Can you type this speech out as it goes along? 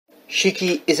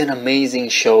Shiki is an amazing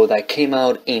show that came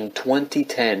out in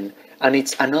 2010, and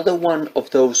it's another one of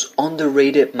those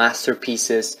underrated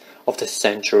masterpieces of the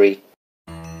century.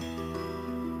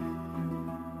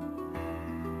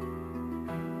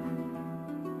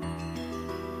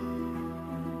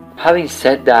 Having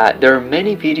said that, there are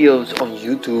many videos on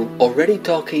YouTube already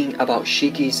talking about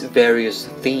Shiki's various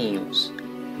themes.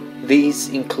 These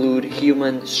include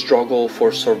human struggle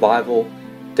for survival,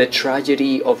 the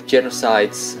tragedy of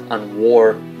genocides and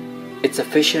war, its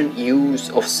efficient use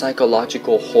of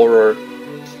psychological horror,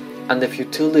 and the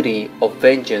futility of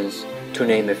vengeance, to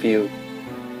name a few.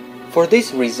 For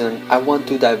this reason, I want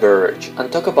to diverge and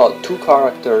talk about two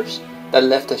characters that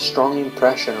left a strong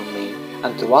impression on me,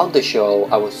 and throughout the show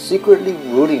I was secretly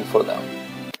rooting for them.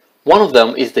 One of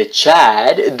them is the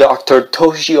Chad, Dr.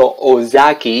 Toshio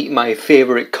Ozaki, my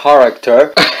favorite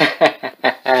character.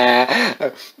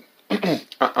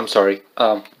 I'm sorry,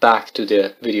 back to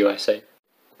the video essay.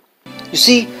 You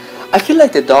see, I feel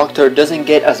like the Doctor doesn't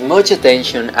get as much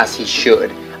attention as he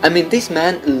should. I mean, this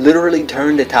man literally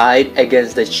turned the tide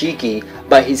against the Shiki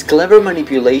by his clever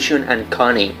manipulation and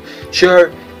cunning.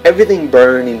 Sure, everything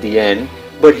burned in the end,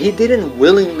 but he didn't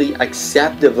willingly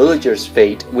accept the villagers'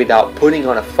 fate without putting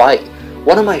on a fight.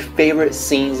 One of my favorite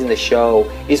scenes in the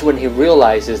show is when he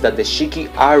realizes that the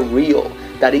Shiki are real,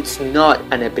 that it's not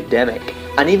an epidemic.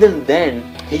 And even then,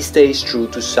 he stays true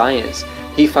to science.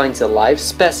 He finds a live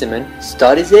specimen,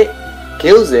 studies it,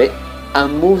 kills it,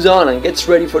 and moves on and gets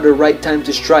ready for the right time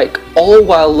to strike, all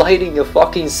while lighting a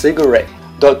fucking cigarette.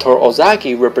 Dr.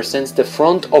 Ozaki represents the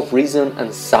front of reason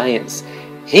and science.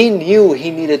 He knew he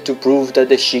needed to prove that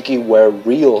the Shiki were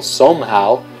real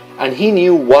somehow, and he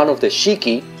knew one of the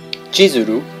Shiki,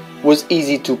 Chizuru, was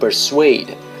easy to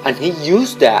persuade, and he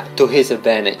used that to his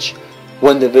advantage.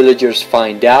 When the villagers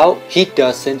find out, he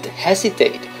doesn't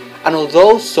hesitate, and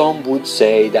although some would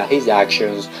say that his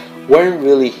actions weren't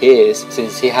really his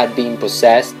since he had been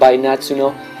possessed by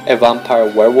Natsuno, a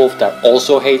vampire werewolf that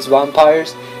also hates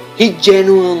vampires, he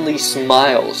genuinely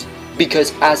smiles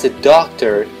because as a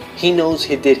doctor, he knows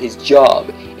he did his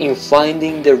job in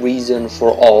finding the reason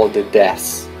for all the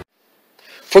deaths.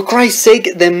 For Christ's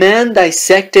sake, the man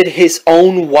dissected his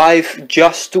own wife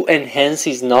just to enhance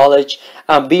his knowledge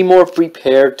and be more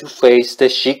prepared to face the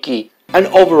Shiki. And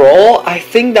overall, I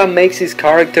think that makes his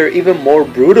character even more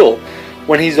brutal.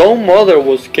 When his own mother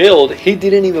was killed, he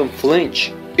didn't even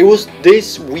flinch. It was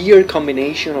this weird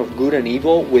combination of good and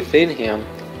evil within him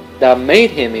that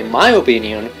made him, in my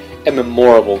opinion, a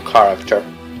memorable character.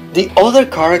 The other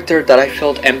character that I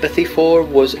felt empathy for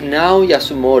was Nao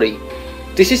Yasumori.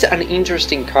 This is an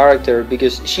interesting character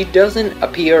because she doesn't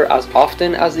appear as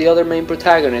often as the other main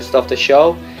protagonist of the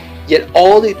show, yet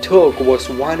all it took was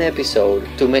one episode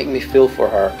to make me feel for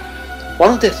her.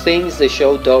 One of the things the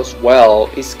show does well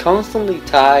is constantly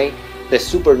tie the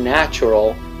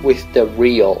supernatural with the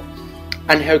real,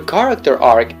 and her character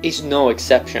arc is no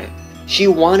exception. She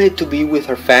wanted to be with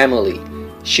her family,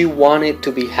 she wanted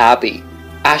to be happy.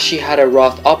 As she had a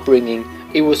rough upbringing,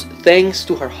 it was thanks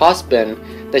to her husband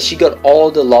that she got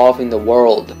all the love in the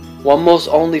world. One must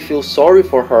only feel sorry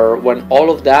for her when all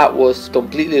of that was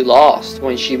completely lost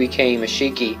when she became a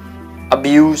Shiki.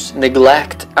 Abuse,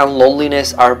 neglect, and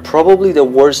loneliness are probably the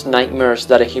worst nightmares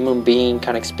that a human being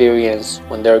can experience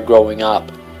when they're growing up.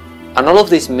 And all of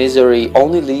this misery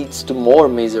only leads to more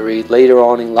misery later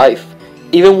on in life,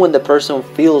 even when the person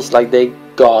feels like they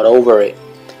got over it.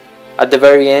 At the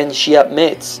very end, she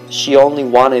admits she only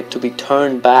wanted to be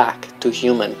turned back to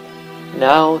human.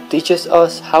 Now teaches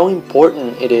us how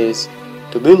important it is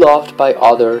to be loved by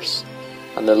others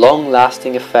and the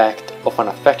long-lasting effect of an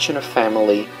affectionate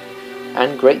family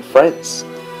and great friends.